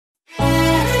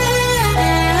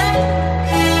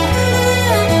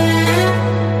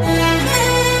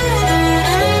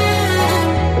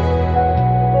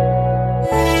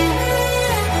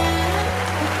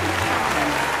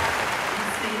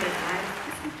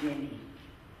journey.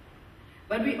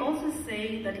 But we also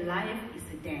say that life is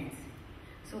a dance.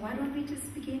 So why don't we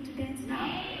just begin to dance now?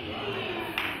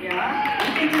 Yeah?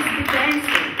 We can just be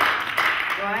dancing,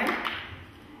 right?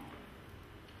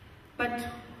 But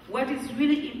what is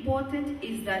really important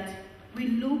is that we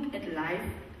look at life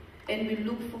and we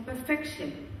look for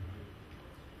perfection.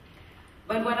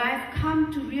 But what I've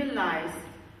come to realize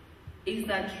is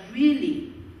that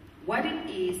really what it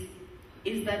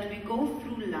is that we go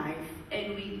through life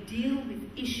and we deal with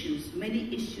issues,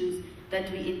 many issues that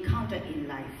we encounter in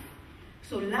life.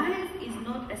 So life is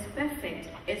not as perfect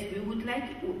as we would like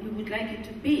it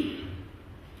to be.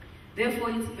 Therefore,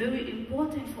 it's very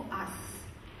important for us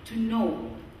to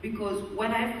know, because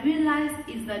what I've realized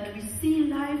is that we see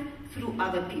life through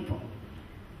other people.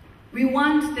 We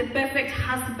want the perfect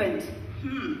husband.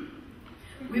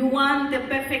 We want the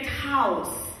perfect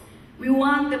house. We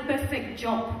want the perfect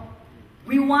job.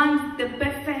 We want the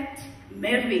perfect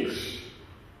marriage.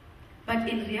 But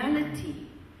in reality,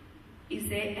 is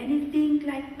there anything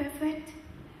like perfect?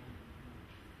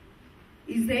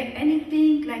 Is there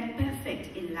anything like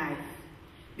perfect in life?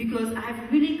 Because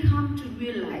I've really come to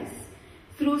realize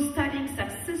through studying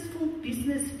successful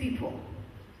business people,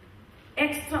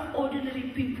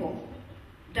 extraordinary people,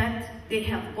 that they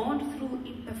have gone through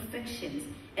imperfections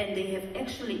and they have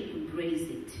actually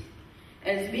embraced it.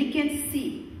 As we can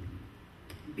see,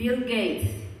 Bill Gates,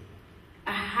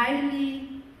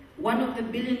 one of the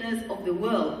billionaires of the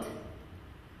world,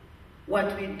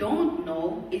 what we don't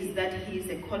know is that he is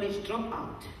a college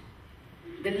dropout.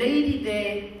 The lady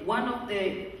there,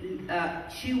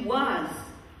 she was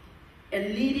a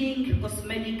leading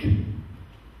cosmetic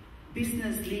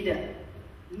business leader,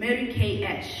 Mary Kay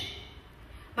Ash.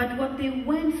 But what they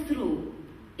went through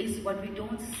is what we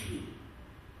don't see.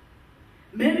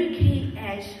 Mary Kay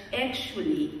Ash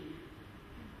actually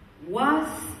was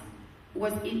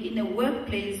in a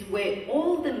workplace where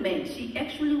all the men, she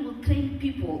actually will train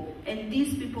people and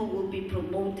these people will be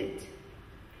promoted.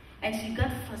 And she got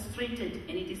frustrated,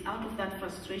 and it is out of that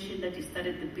frustration that she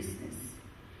started the business.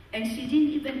 And she didn't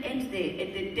even end there.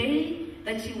 At the day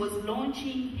that she was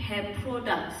launching her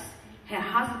products, her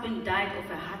husband died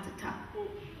of a heart attack,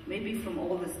 maybe from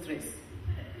all the stress.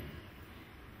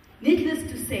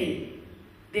 Needless to say,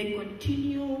 they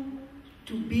continue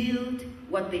to build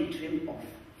what they dream of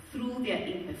through their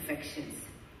imperfections.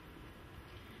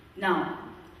 Now,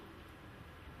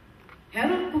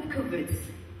 Harold Kupkowitz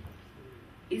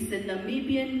was a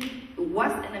Namibian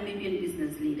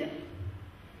business leader.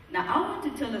 Now, I want to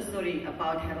tell a story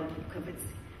about Harold Kupkowitz.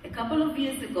 A couple of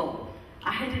years ago,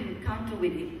 I had an encounter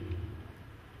with him.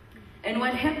 And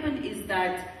what happened is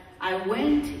that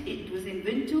it was in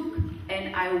Windhoek,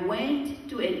 and I went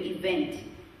to an event.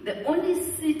 The only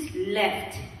seat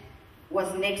left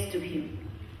was next to him,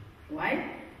 right?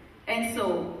 And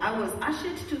so I was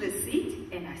ushered to the seat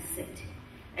and I sat.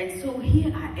 And so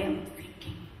here I am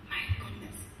thinking, my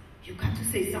goodness, you got to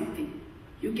say something.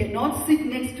 You cannot sit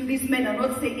next to this man and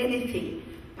not say anything.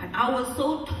 But I was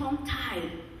so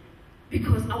tongue-tied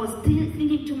because I was still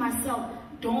thinking to myself,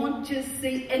 don't just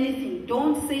say anything.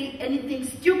 Don't say anything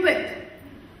stupid.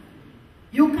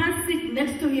 You can't sit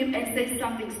next to him and say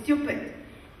something stupid.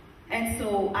 And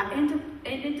so I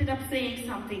ended up saying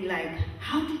something like,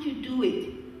 how did you do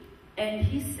it? And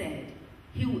he said,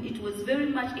 it was very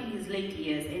much in his late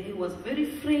years and he was very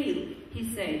frail.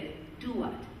 He said, do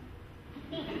what?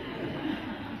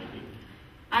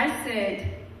 I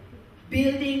said,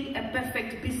 building a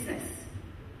perfect business.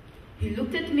 He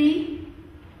looked at me,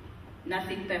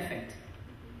 nothing perfect.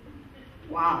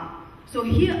 Wow. So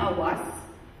here I was,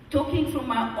 talking from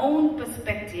my own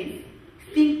perspective,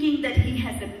 thinking that he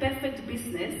has a perfect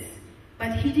business,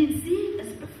 but he didn't see it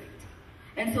as perfect.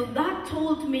 And so that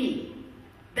told me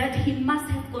that he must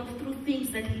have gone through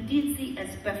things that he did see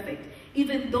as perfect,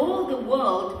 even though the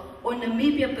world or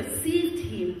Namibia perceived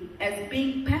him as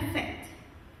being perfect.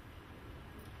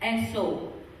 And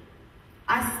so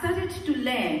I started to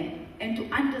learn and to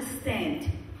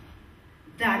understand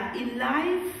that in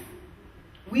life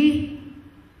we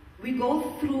go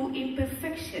through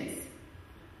imperfections.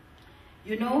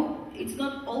 You know, it's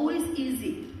not always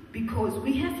easy because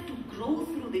we have to grow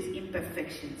through these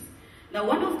imperfections. Now,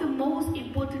 one of the most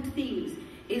important things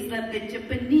is that this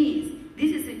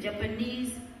is a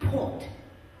Japanese port.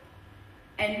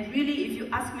 And really, if you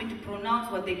ask me to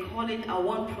pronounce what they call it, I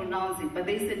won't pronounce it, but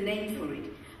there's a name for it.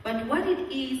 But what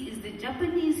it is the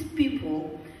Japanese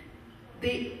people,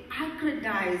 they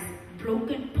aggrandize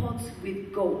broken pots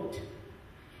with gold.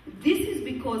 This is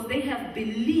because they have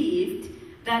believed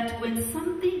that when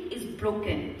something is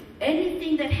broken,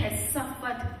 anything that has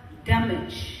suffered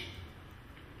damage,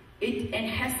 and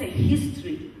has a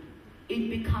history, it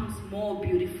becomes more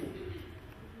beautiful.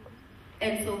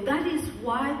 And so that is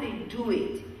why they do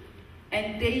it.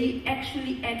 And they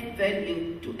actually add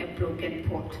value to a broken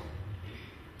pot.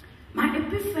 My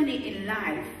epiphany in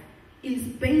life is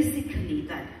basically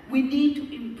that we need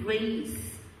to embrace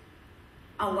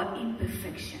our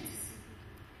imperfections.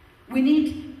 We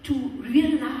need to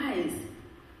realize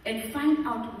and find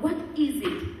out what is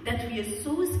it that we are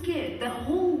so scared. The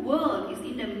whole world is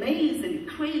in a maze and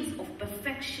craze of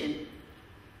perfection.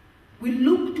 We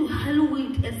look to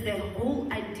Hollywood as the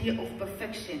whole idea of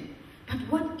perfection. But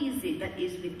what is it that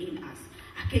is within us?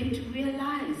 I came to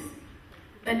realize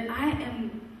that I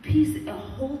am a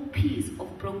whole piece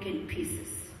of broken pieces.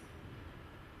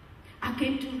 I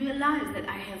came to realize that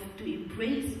I have to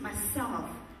embrace myself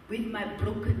with my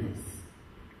brokenness,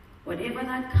 whatever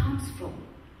that comes from.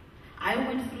 I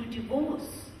went through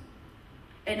divorce,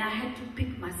 and I had to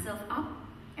pick myself up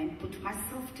and put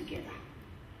myself together.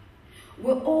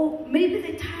 Or maybe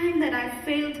the time that I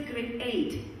failed grade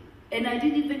 8, and I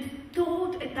didn't even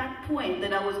thought at that point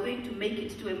that I was going to make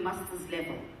it to a master's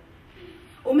level.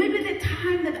 Or maybe the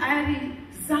time that I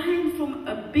resigned from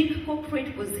a big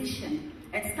corporate position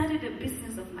and started a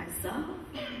business of myself.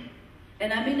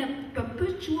 And I'm in a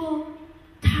perpetual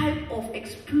type of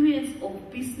experience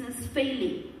of business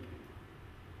failing.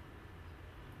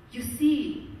 You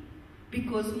see,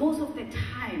 because most of the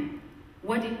time,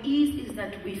 what it is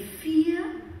that we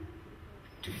fear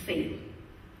to fail.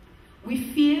 We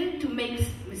fear to make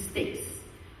mistakes.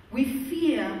 We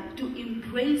fear to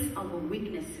embrace our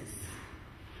weaknesses.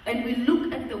 And we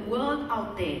look at the world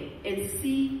out there and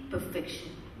see perfection.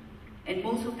 And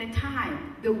most of the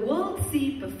time, the world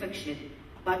sees perfection,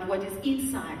 but what is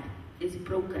inside is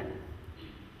broken.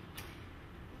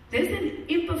 There's an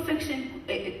imperfection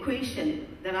equation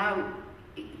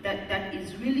that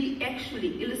is really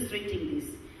actually illustrating this.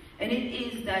 And it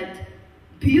is that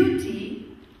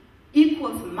beauty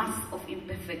equals mass of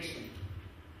imperfection.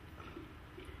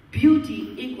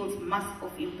 Beauty equals mass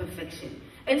of imperfection.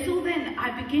 And so then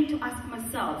I begin to ask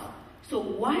myself, so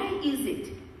why is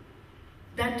it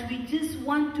that we just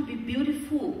want to be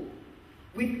beautiful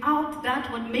without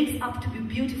that what makes up to be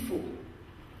beautiful?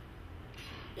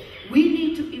 We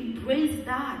need to embrace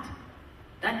that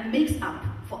makes up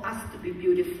for us to be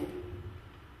beautiful.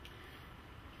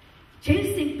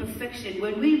 Chasing perfection,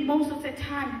 when we most of the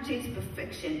time chase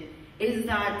perfection, is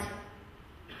that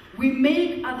we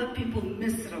make other people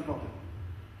miserable.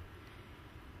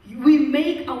 We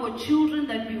make our children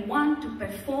that we want to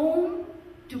perform,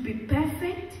 to be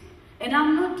perfect, and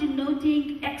I'm not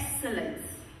denoting excellence,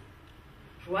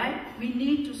 right? We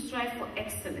need to strive for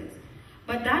excellence.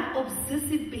 But that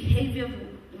obsessive behavior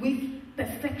with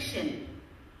perfection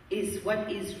is what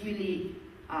is really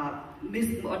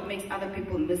what makes other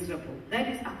people miserable. That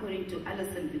is according to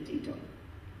Alison Petito.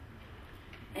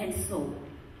 And so,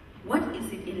 what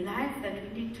is it in life that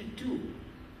we need to do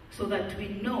so that we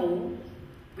know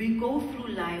we go through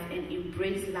life and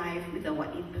embrace life with our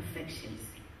imperfections?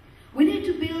 We need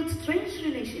to build strange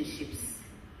relationships.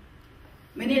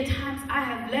 Many times I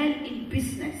have learned in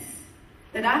business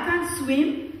that I can't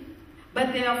swim,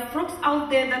 but there are frogs out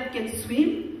there that can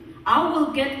swim. I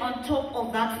will get on top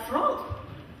of that frog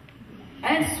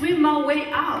and swim my way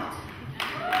out.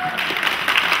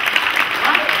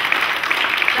 Right?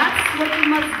 That's what we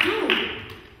must do.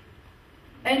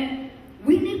 And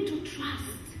we need to trust.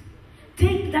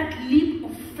 Take that leap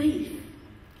of faith.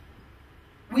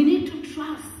 We need to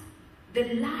trust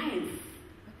the life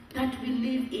that we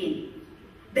live in.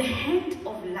 The hand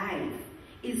of life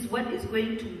is what is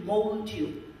going to mold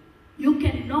you. You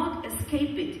cannot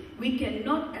escape it. We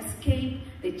cannot escape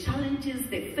the challenges,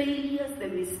 the failures, the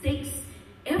mistakes,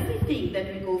 everything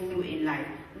that we go through in life.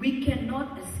 We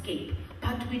cannot escape.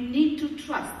 But we need to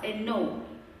trust and know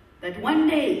that one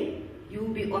day you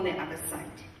will be on the other side.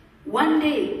 One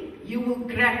day you will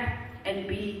grab and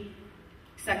be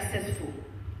successful.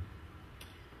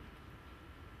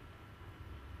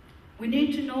 We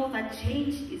need to know that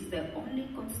change is the only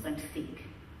constant thing.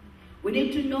 We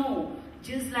need to know,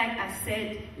 just like I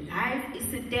said, life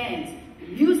is a dance.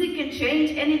 Music can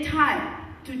change anytime.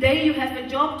 Today you have a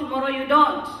job, tomorrow you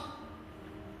don't.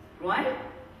 Right?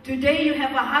 Today you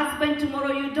have a husband,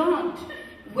 tomorrow you don't.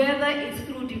 Whether it's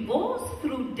through divorce,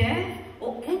 through death,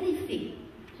 or anything.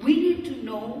 We need to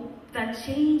know that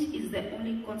change is the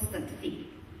only constant thing.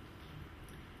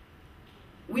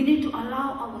 We need to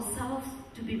allow ourselves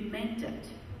to be mentored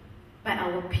by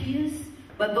our peers,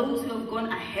 by those who have gone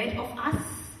ahead of us.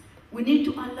 We need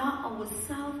to allow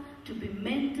ourselves to be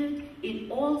mentored in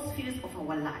all spheres of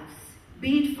our lives,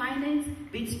 be it finance,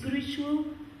 be it spiritual,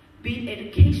 be it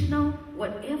educational,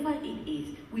 whatever it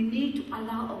is, we need to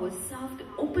allow ourselves to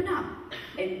open up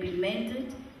and be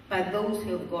mentored by those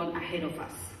who have gone ahead of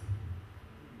us.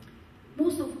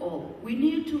 Most of all, we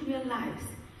need to realize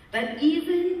that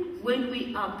even when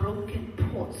we are broken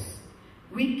pots,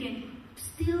 we can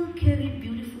still carry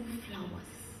beautiful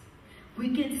flowers.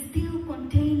 We can still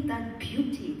contain that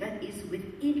beauty that is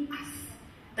within us,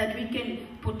 that we can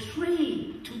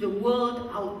portray to the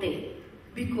world out there.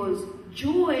 Because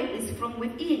joy is from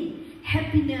within.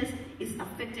 Happiness is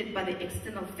affected by the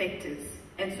external factors.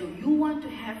 And so you want to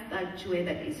have that joy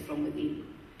that is from within.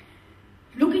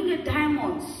 Looking at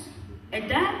diamonds, a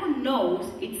diamond knows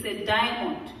it's a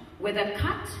diamond, whether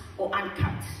cut or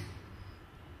uncut.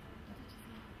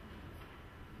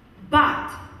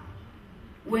 But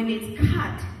when it's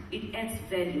cut, it adds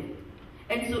value.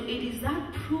 And so it is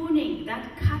that pruning,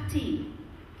 that cutting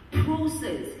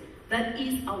process that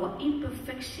is our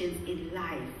imperfections in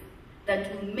life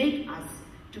that will make us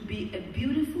to be a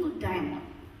beautiful diamond,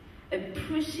 a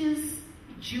precious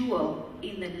jewel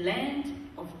in the land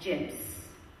of gems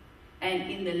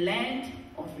and in the land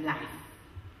of life.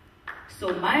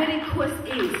 So my request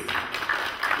is,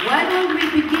 why don't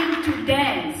we begin to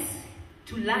dance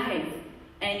to life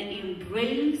and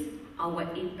embrace our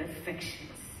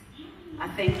imperfections? I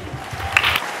thank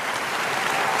you.